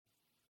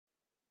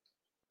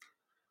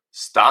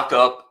Stock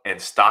up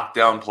and stock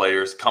down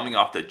players coming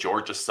off the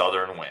Georgia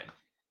Southern win.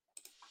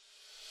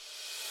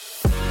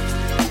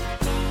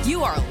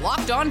 You are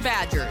Locked On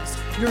Badgers,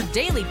 your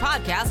daily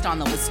podcast on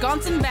the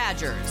Wisconsin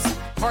Badgers.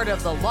 Part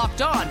of the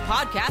Locked On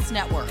Podcast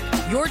Network,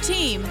 your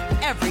team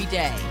every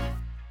day.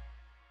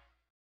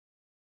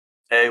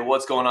 Hey,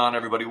 what's going on,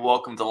 everybody?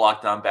 Welcome to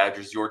Locked On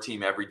Badgers, your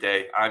team every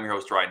day. I'm your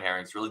host, Ryan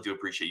Herrings. Really do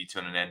appreciate you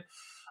tuning in.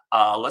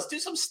 Let's do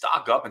some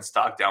stock up and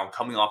stock down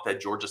coming off that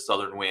Georgia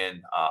Southern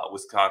win.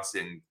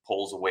 Wisconsin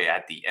pulls away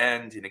at the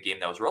end in a game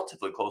that was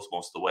relatively close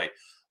most of the way.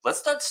 Let's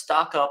start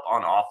stock up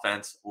on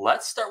offense.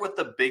 Let's start with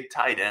the big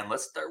tight end.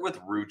 Let's start with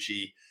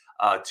Rucci.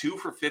 2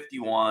 for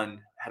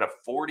 51, had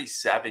a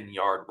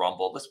 47-yard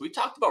rumble. Listen, we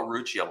talked about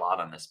Rucci a lot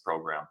on this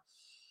program.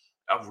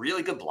 A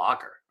really good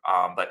blocker,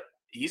 but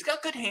he's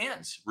got good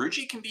hands.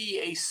 Rucci can be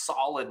a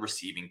solid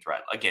receiving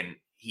threat. Again,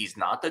 he's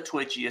not the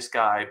twitchiest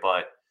guy,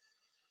 but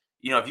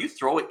if you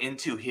throw it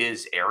into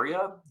his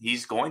area,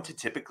 he's going to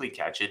typically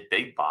catch it,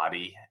 big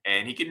body,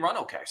 and he can run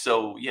okay.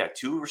 So,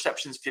 2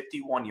 receptions,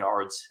 51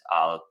 yards,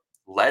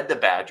 led the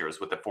Badgers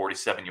with a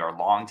 47-yard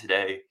long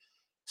today.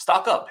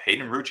 Stock up,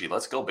 Hayden Rucci.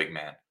 Let's go, big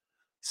man.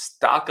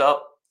 Stock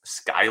up,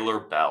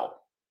 Skyler Bell,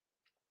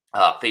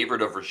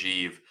 favorite of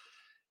Rajiv.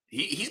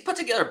 He's put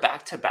together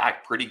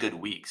back-to-back pretty good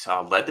weeks.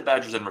 Led the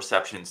Badgers in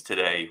receptions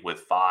today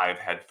with 5,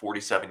 had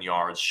 47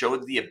 yards,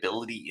 showed the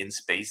ability in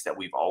space that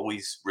we've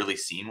always really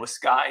seen with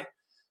Sky.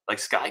 Like,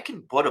 Sky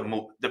can put a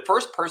move. The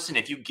first person,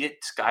 if you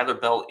get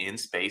Skyler Bell in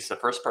space, the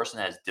first person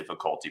has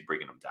difficulty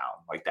bringing him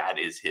down. Like,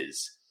 that's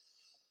his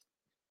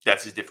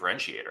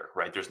differentiator,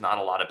 right? There's not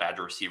a lot of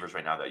Badger receivers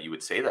right now that you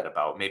would say that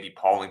about. Maybe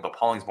Pauling, but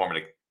Pauling's more of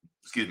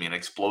an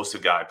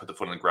explosive guy, put the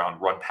foot on the ground,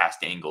 run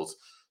past angles.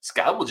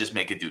 Sky will just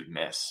make a dude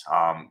miss.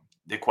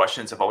 The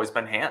questions have always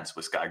been hands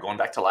with Sky going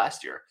back to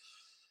last year.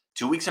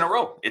 2 weeks in a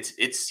row.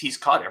 He's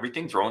caught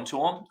everything thrown to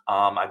him.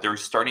 They're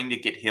starting to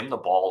get him the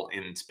ball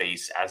in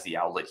space as the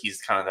outlet. He's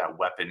kind of that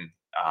weapon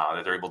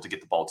that they're able to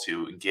get the ball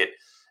to and get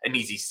an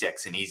easy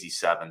 6, an easy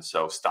 7.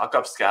 So stock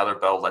up Skyler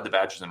Bell, led the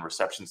Badgers in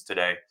receptions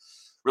today.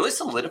 Really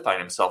solidifying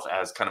himself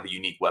as kind of a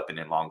unique weapon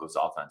in Longo's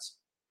offense.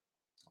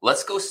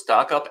 Let's go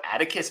stock up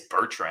Atticus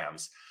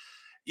Bertrams.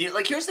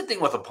 Here's the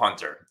thing with a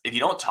punter. If you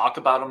don't talk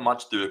about him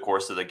much through the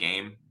course of the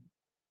game,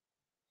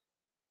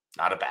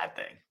 not a bad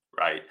thing,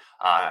 right?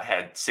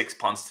 Had 6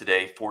 punts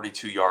today,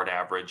 42-yard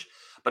average.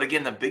 But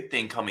again, the big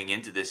thing coming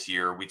into this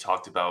year, we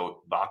talked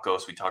about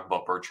Vakos, we talked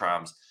about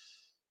Bertrams.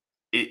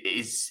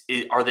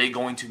 Are they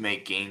going to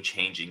make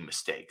game-changing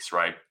mistakes,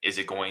 right? Is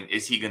he going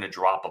to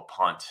drop a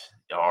punt,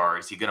 or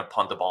is he going to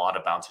punt the ball out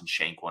of bounds and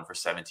shank one for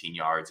 17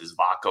 yards? Is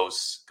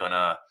Vakos going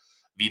to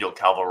Vito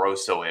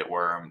Calvaroso it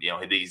where,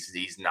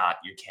 he's not,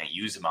 you can't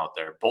use him out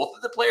there. Both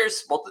of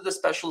the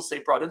specialists they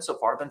brought in so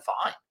far have been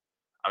fine.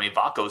 I mean,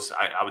 Vakos,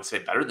 I would say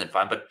better than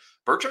fine, but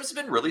Bertram's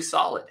have been really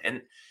solid.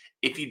 And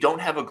if you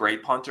don't have a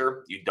great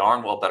punter, you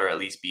darn well better at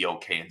least be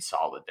okay and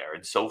solid there.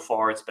 And so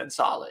far, it's been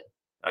solid.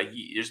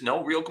 There's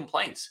no real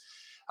complaints.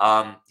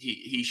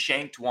 He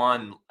shanked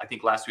one, I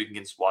think, last week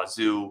against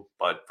Wazoo,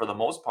 but for the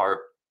most part,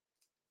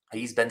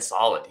 he's been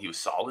solid. He was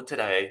solid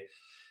today,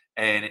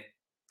 and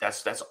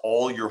that's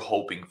all you're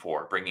hoping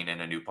for, bringing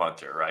in a new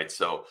punter, right?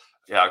 So,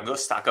 I'm going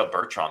to stock up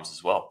Bertrams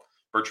as well.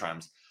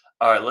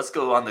 All right, let's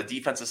go on the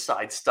defensive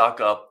side.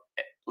 Stock up.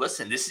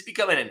 Listen, this is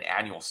becoming an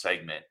annual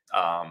segment,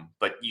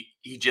 but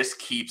he just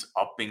keeps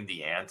upping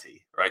the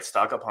ante, right?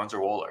 Stock up Hunter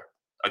Wohler.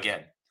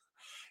 Again,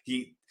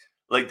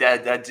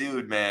 that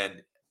dude,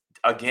 man,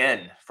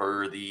 again,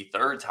 for the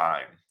third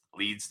time,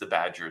 leads the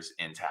Badgers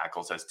in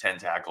tackles, has 10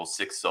 tackles,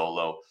 6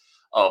 solo.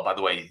 Oh, by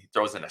the way, he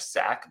throws in a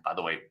sack. By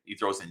the way, he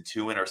throws in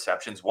 2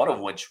 interceptions, one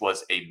of which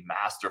was a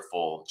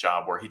masterful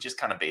job where he just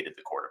kind of baited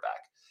the quarterback.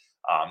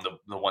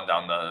 The one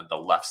down the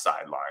left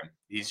sideline.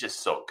 He's just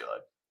so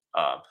good.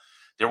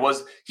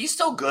 He's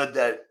so good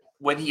that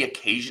when he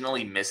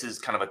occasionally misses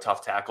kind of a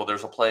tough tackle,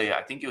 there's a play,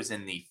 I think it was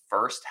in the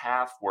first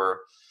half,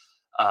 where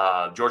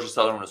Georgia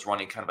Southern was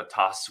running kind of a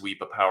toss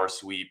sweep, a power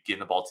sweep,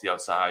 getting the ball to the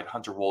outside.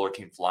 Hunter Wohler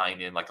came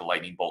flying in like a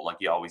lightning bolt like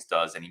he always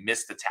does, and he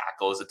missed the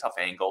tackle. It was a tough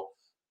angle.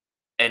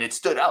 And it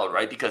stood out,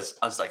 right? Because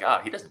I was like,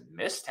 he doesn't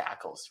miss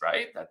tackles,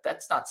 right?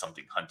 That's not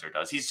something Hunter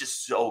does. He's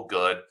just so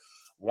good.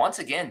 Once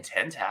again,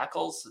 10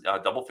 tackles,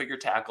 double-figure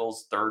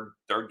tackles, third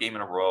game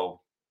in a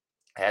row,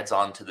 adds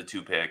on to the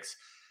 2 picks.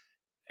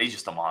 He's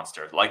just a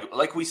monster.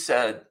 Like we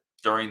said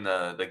during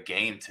the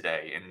game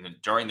today and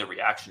during the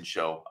reaction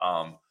show,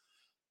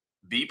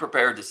 be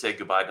prepared to say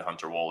goodbye to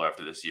Hunter Wohler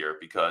after this year,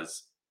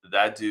 because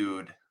that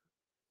dude's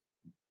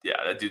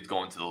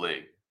going to the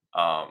league.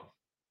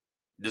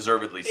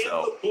 Deservedly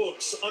so.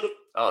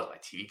 Oh, my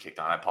TV kicked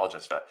on. I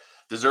apologize for that.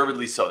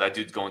 Deservedly so. That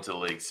dude's going to the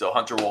league. So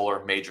Hunter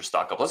Wohler, major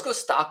stock up. Let's go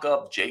stock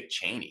up Jake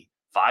Chaney.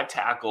 5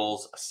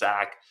 tackles, a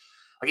sack.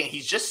 Again,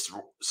 he's just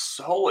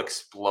so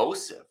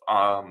explosive.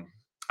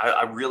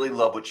 I really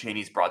love what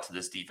Chaney's brought to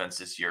this defense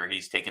this year.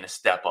 He's taken a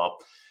step up.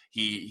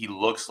 He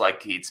looks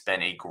like it's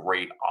been a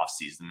great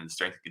offseason in the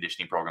strength and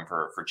conditioning program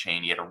for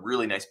Chaney. He had a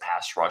really nice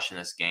pass rush in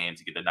this game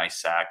to get a nice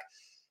sack.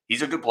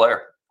 He's a good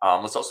player.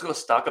 Let's also go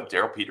stock up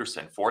Daryl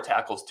Peterson. 4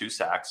 tackles, 2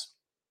 sacks.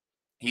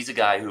 He's a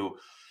guy who,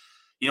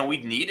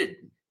 we've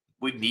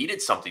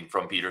needed something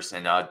from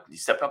Peterson. He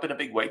stepped up in a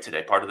big way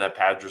today. Part of that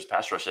Padres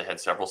pass rush that had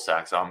several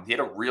sacks. He had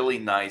a really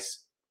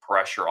nice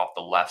pressure off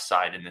the left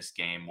side in this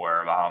game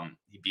where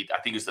he beat,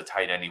 I think it was the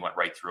tight end. He went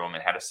right through him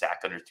and had a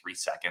sack under 3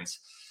 seconds.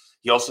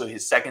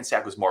 His second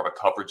sack was more of a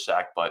coverage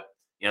sack. But,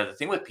 the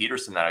thing with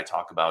Peterson that I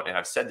talk about, and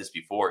I've said this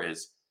before,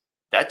 is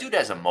that dude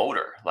has a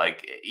motor.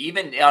 Like,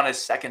 even on his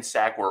second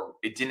sack where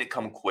it didn't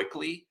come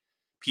quickly,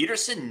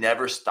 Peterson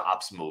never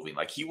stops moving.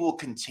 Like, he will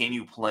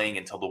continue playing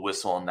until the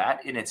whistle, and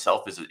that in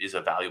itself is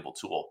a valuable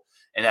tool.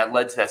 And that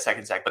led to that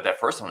second sack, but that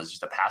first one was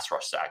just a pass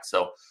rush sack.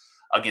 So,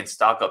 again,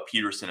 stock up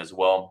Peterson as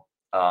well.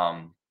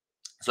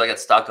 So I got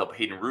stock up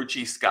Hayden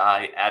Rucci,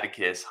 Sky,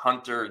 Atticus,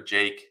 Hunter,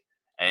 Jake,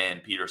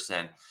 and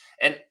Peterson.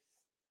 And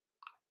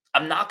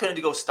I'm not going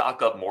to go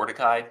stock up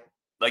Mordecai.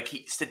 Like,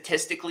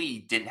 statistically, he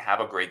didn't have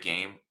a great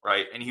game,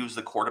 right? And he was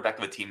the quarterback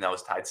of a team that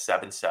was tied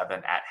 7-7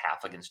 at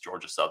half against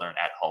Georgia Southern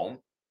at home.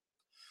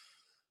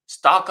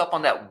 Stock up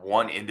on that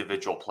one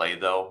individual play,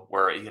 though,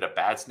 where he had a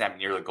bad snap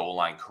near the goal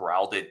line,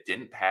 corralled it,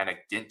 didn't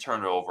panic, didn't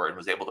turn it over, and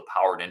was able to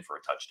power it in for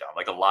a touchdown.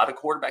 Like, a lot of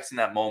quarterbacks in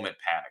that moment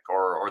panic,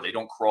 or they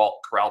don't corral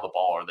the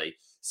ball, or they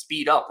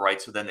speed up,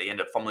 right? So then they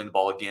end up fumbling the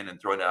ball again and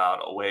throwing it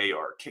out away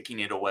or kicking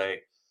it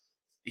away.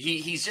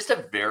 He's just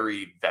a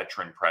very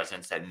veteran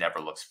presence that never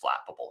looks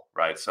flappable,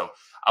 right? So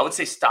I would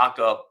say stock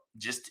up.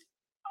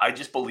 I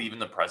just believe in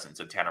the presence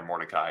of Tanner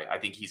Mordecai. I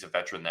think he's a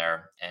veteran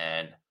there,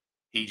 and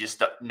he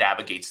just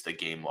navigates the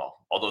game well.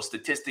 Although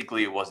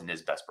statistically, it wasn't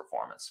his best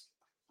performance.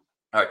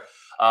 All right,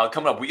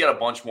 coming up, we got a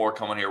bunch more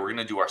coming here. We're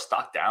going to do our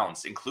stock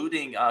downs,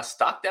 including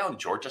stock down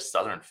Georgia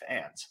Southern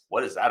fans.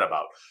 What is that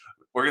about?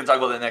 We're going to talk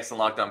about that next on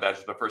Locked On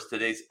Badgers. But first,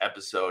 today's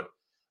episode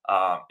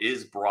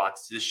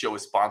this show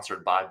is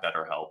sponsored by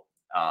BetterHelp.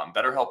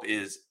 BetterHelp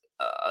is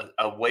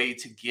a way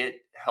to get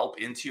help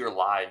into your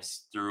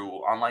lives through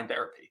online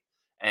therapy.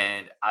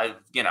 And I've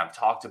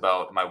talked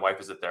about my wife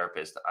as a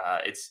therapist.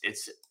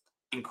 It's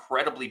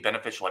incredibly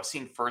beneficial. I've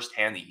seen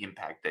firsthand the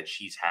impact that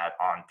she's had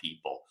on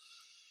people.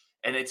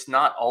 And it's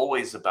not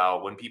always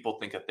about when people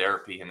think of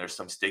therapy, and there's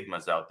some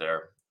stigmas out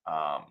there.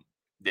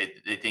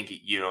 They think,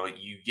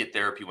 you get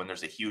therapy when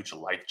there's a huge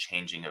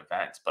life-changing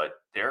event, but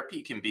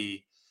therapy can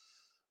be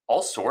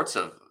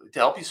to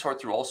help you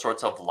sort through all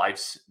sorts of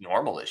life's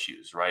normal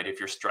issues, right? If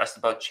you're stressed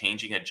about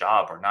changing a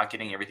job or not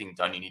getting everything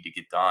done you need to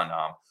get done,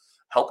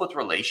 help with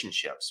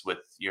relationships with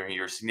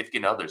your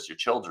significant others, your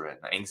children,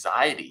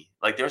 anxiety.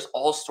 Like, there's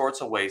all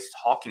sorts of ways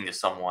talking to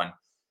someone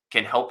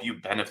can help you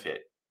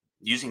benefit.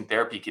 Using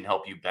therapy can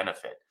help you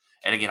benefit.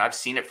 And again, I've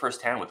seen it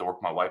firsthand with the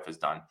work my wife has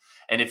done.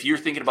 And if you're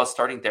thinking about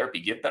starting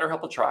therapy, give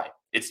BetterHelp a try.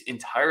 It's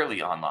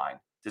entirely online,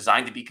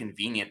 designed to be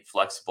convenient,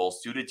 flexible,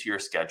 suited to your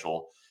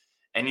schedule.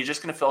 And you're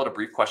just going to fill out a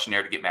brief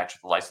questionnaire to get matched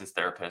with a licensed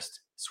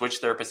therapist.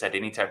 Switch therapists at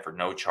any time for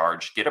no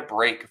charge. Get a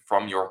break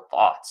from your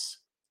thoughts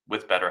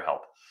with BetterHelp.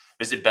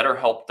 Visit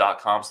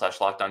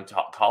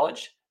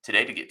BetterHelp.com/LockedOnCollege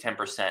today to get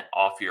 10%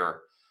 off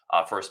your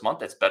first month.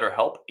 That's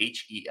BetterHelp,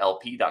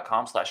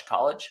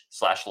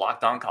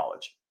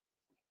 HELP.com/college/LockedOnCollege.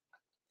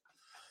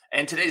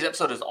 And today's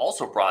episode is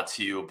also brought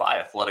to you by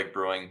Athletic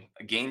Brewing,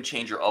 a game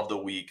changer of the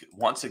week.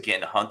 Once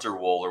again, Hunter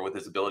Wohler, with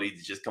his ability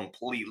to just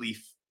completely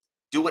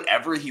do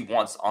whatever he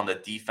wants on the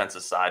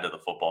defensive side of the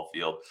football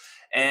field.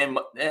 And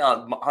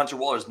Hunter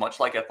Wohler is much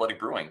like Athletic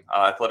Brewing.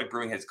 Athletic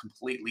Brewing has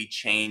completely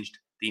changed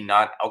the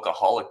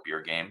non-alcoholic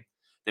beer game.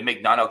 They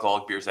make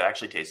non-alcoholic beers that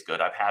actually taste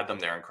good. I've had them.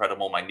 They're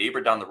incredible. My neighbor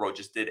down the road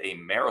just did a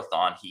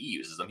marathon. He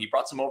uses them. He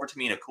brought some over to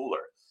me in a cooler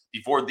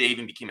before they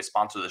even became a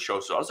sponsor of the show.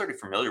 So I was already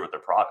familiar with their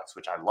products,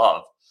 which I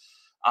love.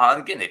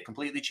 Again, they've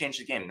completely changed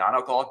the game.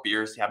 Non-alcoholic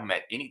beers, you have them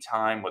at any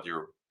time, whether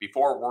you're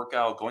before a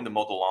workout, going to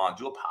mow the lawn,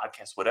 do a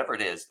podcast, whatever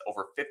it is.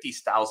 Over 50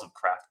 styles of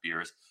craft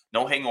beers.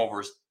 No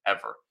hangovers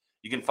ever.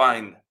 You can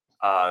find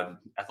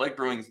Athletic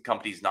Brewing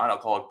Company's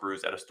non-alcoholic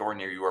brews at a store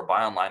near you, or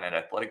buy online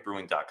at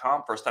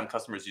athleticbrewing.com. First-time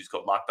customers use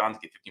code LOCKEDON to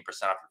get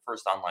 15% off your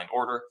first online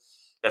order.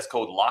 That's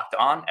code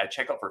LOCKEDON at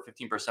checkout for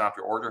 15% off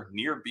your order.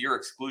 Near beer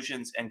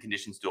exclusions and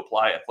conditions to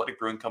apply. Athletic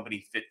Brewing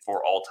Company, fit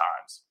for all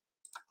times.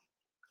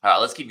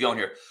 Let's keep going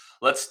here.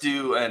 Let's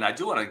do, and I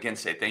do want to again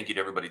say thank you to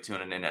everybody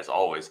tuning in as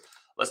always.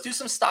 Let's do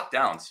some stock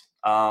downs.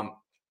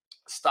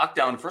 Stock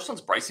down. First one's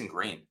Bryson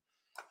Green.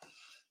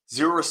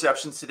 0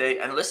 receptions today.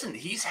 And listen,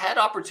 he's had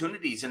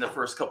opportunities in the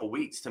first couple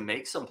weeks to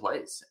make some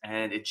plays,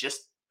 and it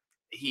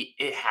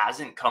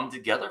hasn't come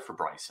together for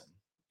Bryson.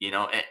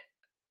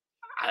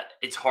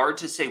 It's hard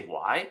to say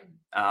why.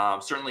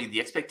 Certainly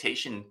the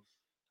expectation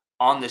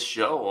on this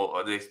show,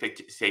 or the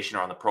expectation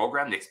on the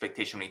program, the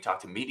expectation when you talk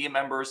to media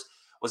members,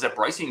 was that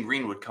Bryson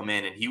Green would come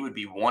in and he would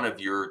be one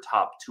of your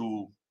top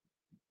 2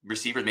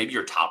 receivers, maybe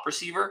your top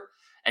receiver.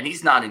 And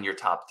he's not in your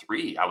top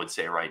 3, I would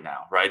say right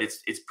now, right?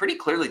 It's pretty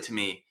clearly to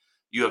me,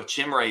 you have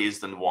Chimray is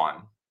the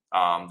 1.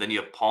 Then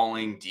you have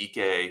Pauling,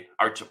 DK,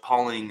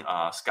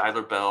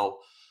 Skylar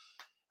Bell.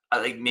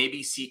 I think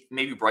maybe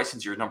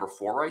Bryson's your number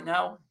 4 right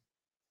now,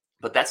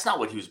 but that's not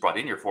what he was brought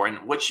in here for.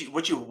 And what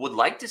you would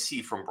like to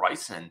see from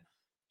Bryson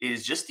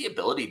is just the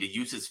ability to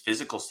use his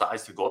physical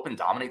size to go up and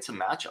dominate some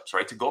matchups,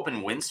 right? To go up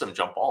and win some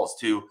jump balls,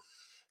 to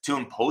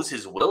impose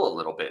his will a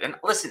little bit. And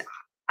listen,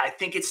 I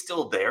think it's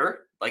still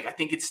there. Like, I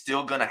think it's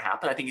still going to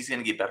happen. I think he's going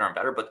to get better and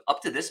better. But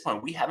up to this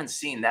point, we haven't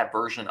seen that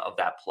version of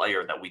that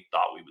player that we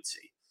thought we would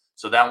see.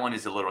 So that one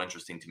is a little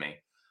interesting to me.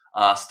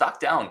 Stock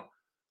down,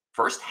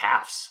 first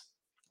halves.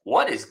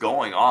 What is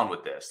going on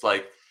with this?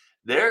 Like,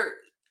 there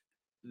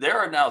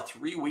are now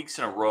 3 weeks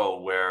in a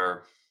row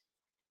where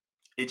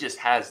it just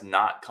has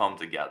not come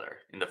together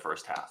in the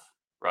first half,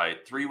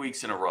 right? 3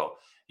 weeks in a row.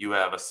 You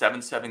have a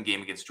 7-7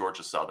 game against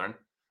Georgia Southern.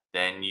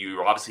 Then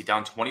you're obviously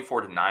down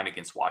 24-9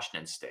 against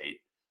Washington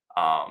State.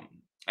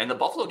 And the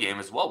Buffalo game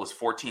as well was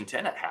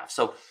 14-10 at half.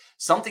 So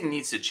something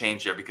needs to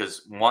change there,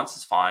 because once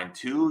is fine.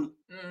 2,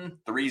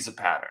 3 is a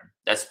pattern.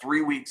 That's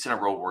 3 weeks in a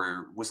row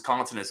where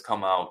Wisconsin has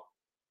come out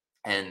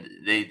and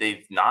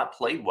they've not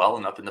played well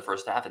enough in the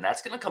first half. And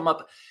that's going to come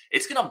up.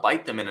 It's going to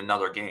bite them in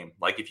another game.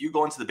 Like, if you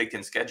go into the Big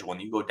Ten schedule and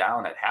you go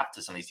down at half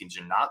to some of these teams,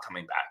 you're not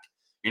coming back.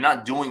 You're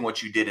not doing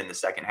what you did in the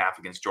second half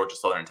against Georgia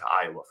Southern to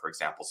Iowa, for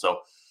example.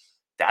 So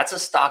that's a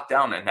stock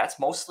down, and that's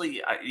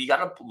mostly you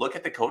got to look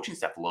at the coaching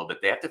staff a little bit.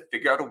 They have to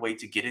figure out a way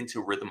to get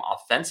into rhythm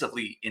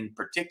offensively, in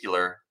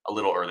particular, a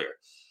little earlier.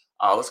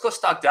 Let's go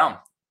stock down.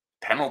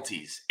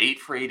 Penalties, 8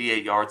 for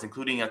 88 yards,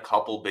 including a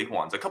couple big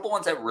ones. A couple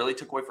ones that really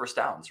took away first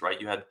downs, right?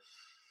 You had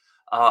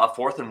a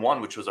 4th and 1,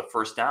 which was a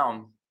first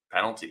down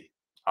penalty.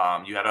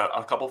 You had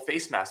a couple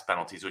face mask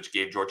penalties, which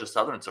gave Georgia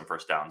Southern some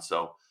first downs.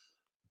 So,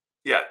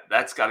 yeah,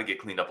 that's got to get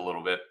cleaned up a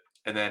little bit.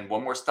 And then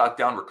one more stock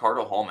down,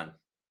 Ricardo Holman.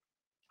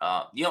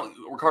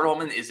 Ricardo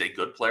Holman is a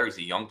good player. He's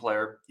a young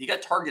player. He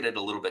got targeted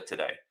a little bit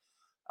today.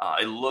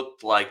 It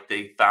looked like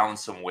they found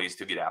some ways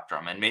to get after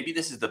him. And maybe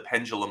this is the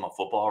pendulum of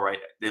football, right?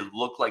 It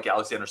looked like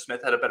Alexander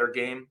Smith had a better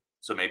game,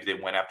 so maybe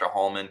they went after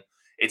Holman.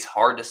 It's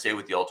hard to say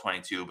with the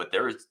All-22, but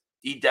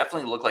he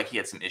definitely looked like he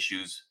had some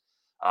issues.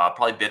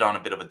 Probably bid on a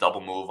bit of a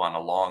double move on a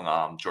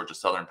long Georgia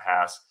Southern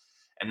pass.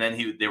 And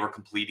then they were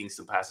completing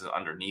some passes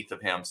underneath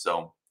of him.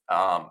 So,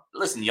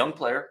 listen, young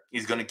player.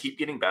 He's going to keep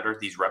getting better.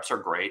 These reps are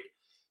great.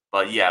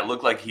 But yeah, it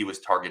looked like he was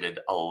targeted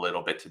a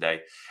little bit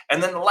today.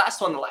 And then the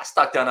last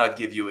stock down I'd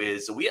give you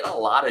is we had a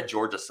lot of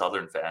Georgia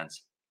Southern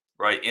fans,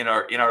 right, in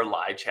our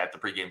live chat, the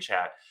pregame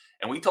chat.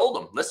 And we told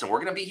them, listen,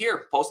 we're going to be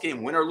here.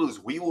 Postgame, win or lose,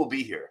 we will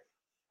be here.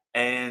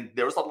 And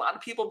there was a lot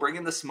of people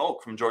bringing the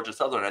smoke from Georgia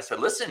Southern. I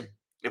said, listen,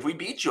 if we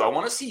beat you, I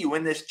want to see you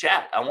in this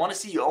chat. I want to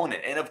see you own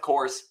it. And of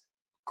course,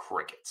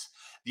 crickets.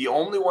 The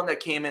only one that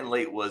came in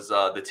late was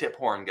the tip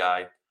horn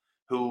guy,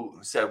 who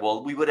said,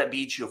 well, we would have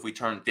beat you if we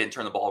didn't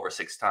turn the ball over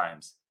 6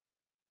 times.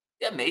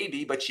 Yeah,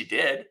 maybe, but you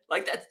did.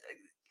 Like that.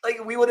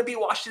 Like, we would have beat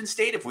Washington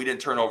State if we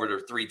didn't turn over to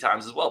 3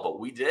 times as well, but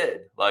we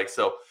did. Like,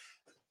 so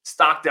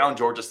stock down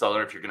Georgia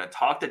Southern. If you're going to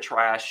talk the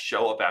trash,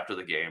 show up after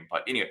the game.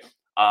 But anyway,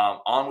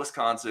 on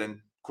Wisconsin,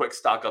 quick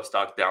stock up,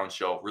 stock down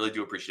show. Really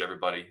do appreciate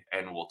everybody,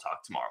 and we'll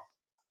talk tomorrow.